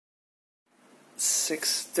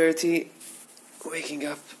6:30, waking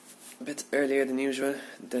up a bit earlier than usual,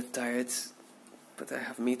 dead tired, but I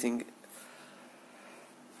have a meeting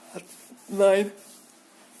at 9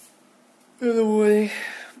 in the morning,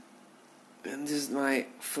 and this is my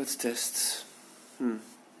foot test.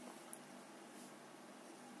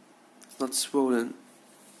 It's not swollen,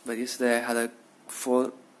 but yesterday I had a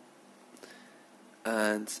fall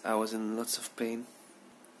and I was in lots of pain.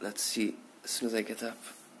 Let's see as soon as I get up.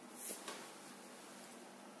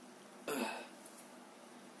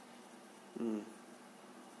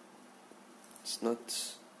 It's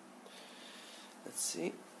not. Let's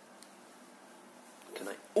see. Can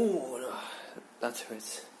I? Oh no, that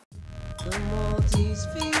hurts. The Maltese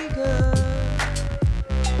vegan.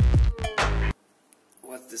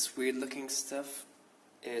 What's this weird looking stuff?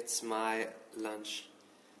 It's my lunch.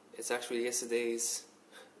 It's actually yesterday's.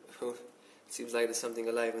 It seems like there's something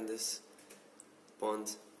alive in this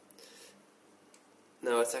pond.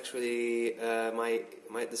 No, it's actually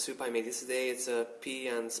the soup I made yesterday. It's a pea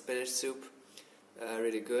and spinach soup,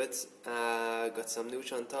 really good. Got some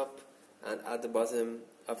nooch on top, and at the bottom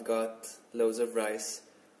I've got loads of rice.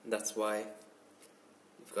 And that's why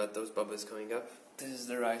you've got those bubbles coming up. This is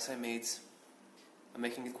the rice I made. I'm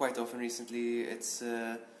making it quite often recently. It's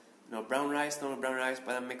normal brown rice,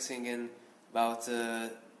 but I'm mixing in about a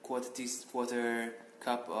quarter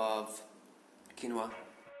cup of quinoa.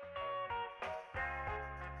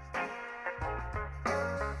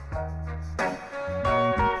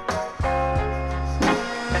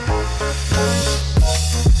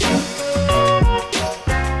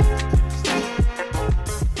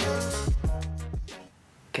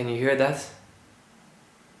 Can you hear that?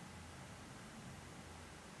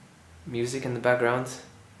 Music in the background.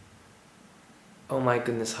 Oh my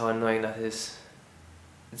goodness, how annoying that is.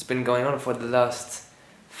 It's been going on for the last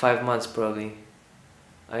 5 months probably.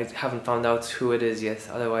 I haven't found out who it is yet,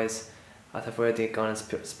 otherwise I'd have already gone and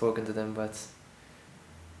spoken to them, but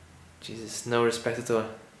Jesus, no respect at all.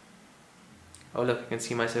 Oh look, I can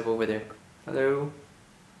see myself over there. Hello.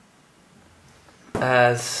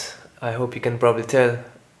 As I hope you can probably tell,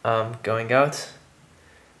 I'm going out.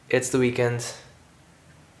 It's the weekend.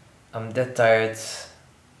 I'm dead tired.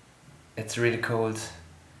 It's really cold.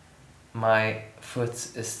 My foot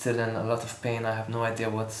is still in a lot of pain. I have no idea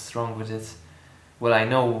what's wrong with it. Well, I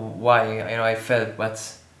know why. I know I fell, but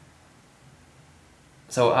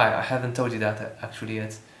so I haven't told you that actually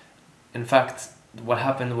yet. In fact, what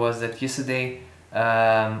happened was that yesterday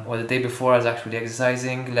or the day before I was actually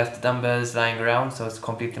exercising, left the dumbbells lying around, so it's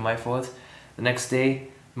completely my fault. The next day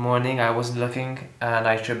morning I wasn't looking and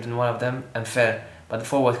I tripped in one of them and fell. But the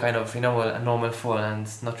fall was kind of, a normal fall and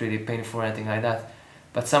not really painful or anything like that.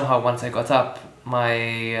 But somehow once I got up,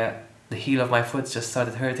 the heel of my foot just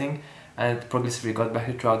started hurting, and it progressively got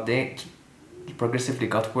better throughout the day. It progressively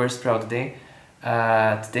got worse throughout the day.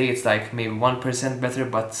 Today it's like maybe 1% better,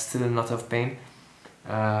 but still not of pain.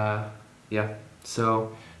 Yeah.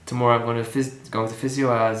 So tomorrow I'm going to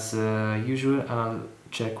physio as usual, and I'll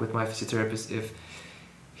check with my physiotherapist if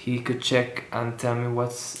he could check and tell me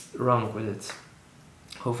what's wrong with it.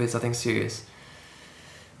 Hopefully it's nothing serious.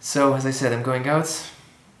 So as I said, I'm going out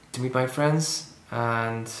to meet my friends,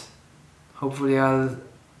 and hopefully I'll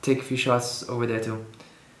take a few shots over there too.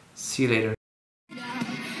 See you later.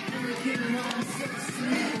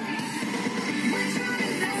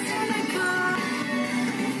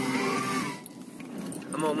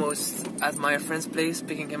 I'm almost at my friend's place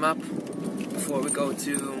picking him up before we go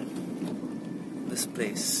to this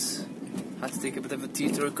place. Had to take a bit of a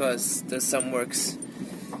detour because there's some works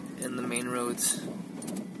in the main road.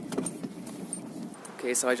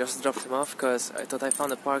 Okay, so I just dropped him off because I thought I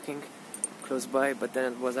found a parking close by, but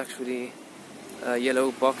then it was actually a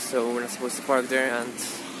yellow box, so we're not supposed to park there, and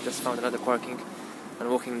just found another parking and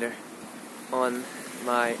walking there on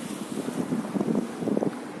my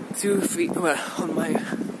 2 feet, well, on my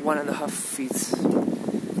 1.5 feet.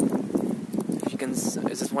 If you can, is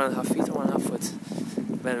it 1.5 feet or 1.5 foot?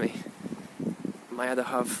 But anyway, my other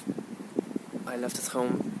half I left at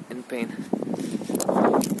home in pain.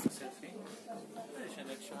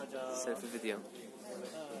 Selfie video.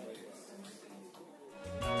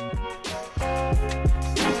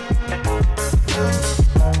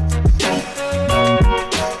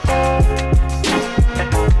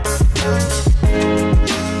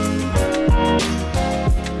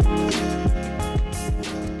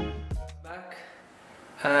 Back,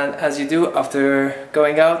 and as you do after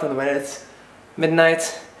going out, and when it's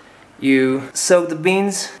midnight, you soak the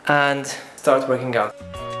beans and start working out.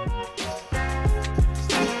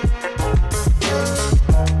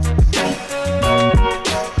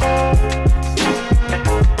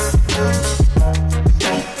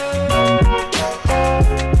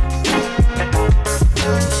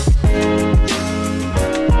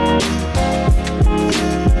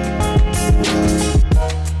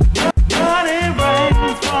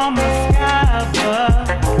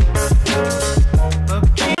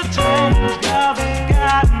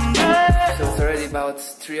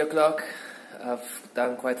 o'clock. I've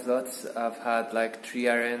done quite a lot. I've had like 3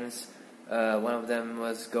 errands. One of them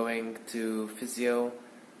was going to physio,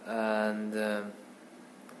 and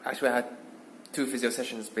actually I had 2 physio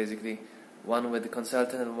sessions basically. One with the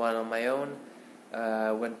consultant and one on my own.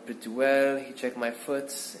 Went pretty well. He checked my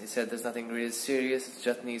foot. He said there's nothing really serious, it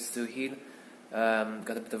just needs to heal.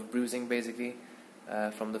 Got a bit of bruising basically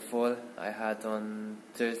from the fall I had on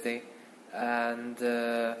Thursday. And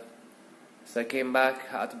so I came back,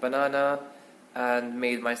 had a banana and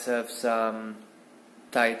made myself some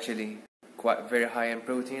Thai chili. Quite very high in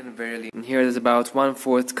protein, very lean. And here there's about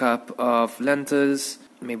 1/4 cup of lentils,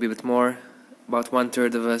 maybe a bit more. About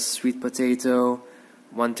 1/3 of a sweet potato,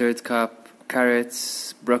 1/3 cup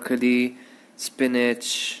carrots, broccoli,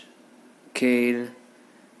 spinach, kale,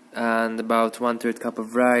 and about 1/3 cup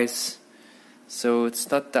of rice. So it's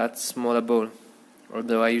not that small a bowl,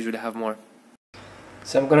 although I usually have more.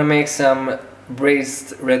 So I'm gonna make some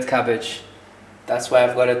braised red cabbage. That's why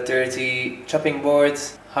I've got a dirty chopping board.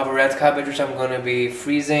 Have a red cabbage which I'm gonna be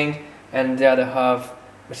freezing, and the other half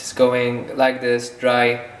which is going like this,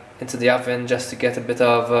 dry, into the oven just to get a bit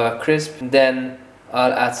of crisp. Then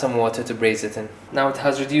I'll add some water to braise it in. Now it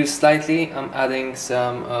has reduced slightly. I'm adding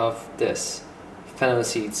some of this, fennel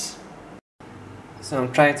seeds. So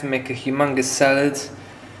I'm trying to make a humongous salad.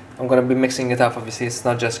 I'm gonna be mixing it up, obviously it's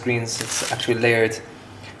not just greens, it's actually layered.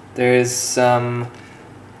 There's some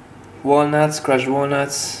walnuts, crushed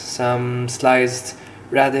walnuts, some sliced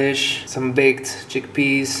radish, some baked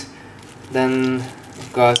chickpeas, then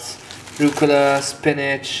I've got rucola,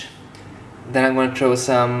 spinach, then I'm gonna throw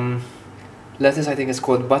some lettuce, I think it's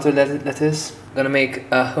called butter lettuce. I'm gonna make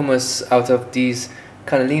a hummus out of these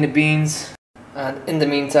cannellini beans, and in the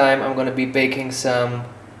meantime I'm gonna be baking some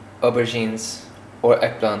aubergines or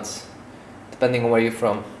eggplants, depending on where you're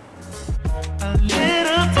from.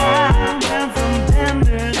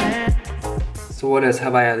 So what else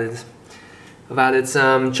have I added? I've added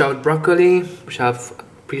some chopped broccoli, which I've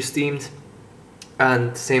pre-steamed,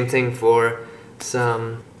 and same thing for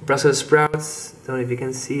some Brussels sprouts. Don't know if you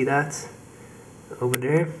can see that over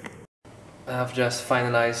there. I've just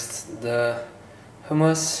finalized the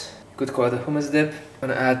hummus. Could call it a hummus dip. I'm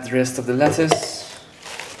gonna add the rest of the lettuce.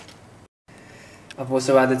 I've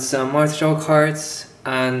also added some artichoke hearts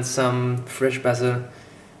and some fresh basil,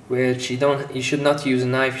 which you should not use a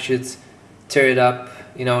knife. You should tear it up,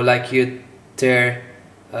 you know, like you tear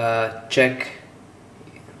check.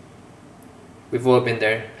 We've all been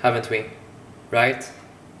there, haven't we? Right?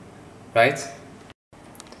 Right?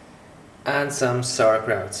 And some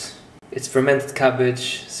sauerkraut. It's fermented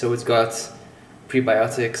cabbage, so it's got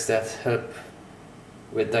prebiotics that help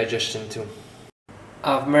with digestion too.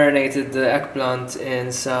 I've marinated the eggplant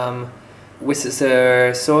in some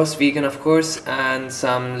Worcestershire sauce, vegan of course, and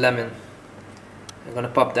some lemon. I'm gonna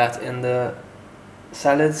pop that in the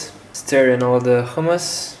salad. Stir in all the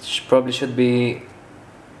hummus, which probably should be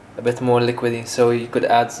a bit more liquidy, so you could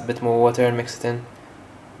add a bit more water and mix it in,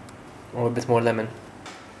 or a bit more lemon.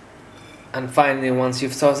 And finally, once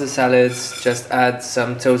you've tossed the salads, just add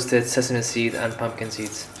some toasted sesame seed and pumpkin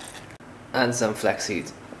seeds, and some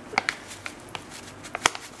flaxseed.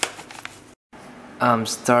 I'm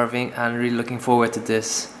starving and really looking forward to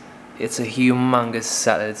this. It's a humongous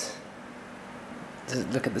salad. Just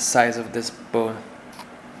look at the size of this bowl.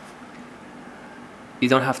 You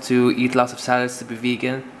don't have to eat lots of salads to be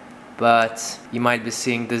vegan, but you might be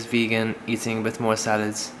seeing this vegan eating a bit more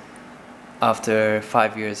salads after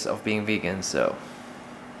 5 years of being vegan, so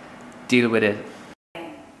deal with it.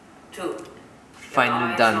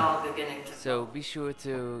 Finally done. So be sure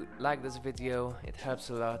to like this video, it helps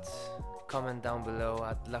a lot. Comment down below,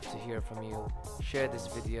 I'd love to hear from you. Share this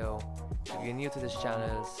video. If you're new to this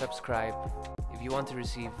channel, subscribe. If you want to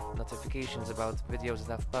receive notifications about videos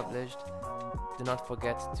that I've published, do not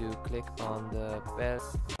forget to click on the bell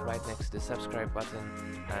right next to the subscribe button,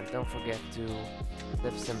 and don't forget to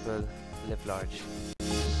live simple, live large.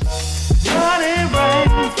 Running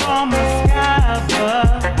rain from the sky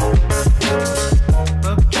above.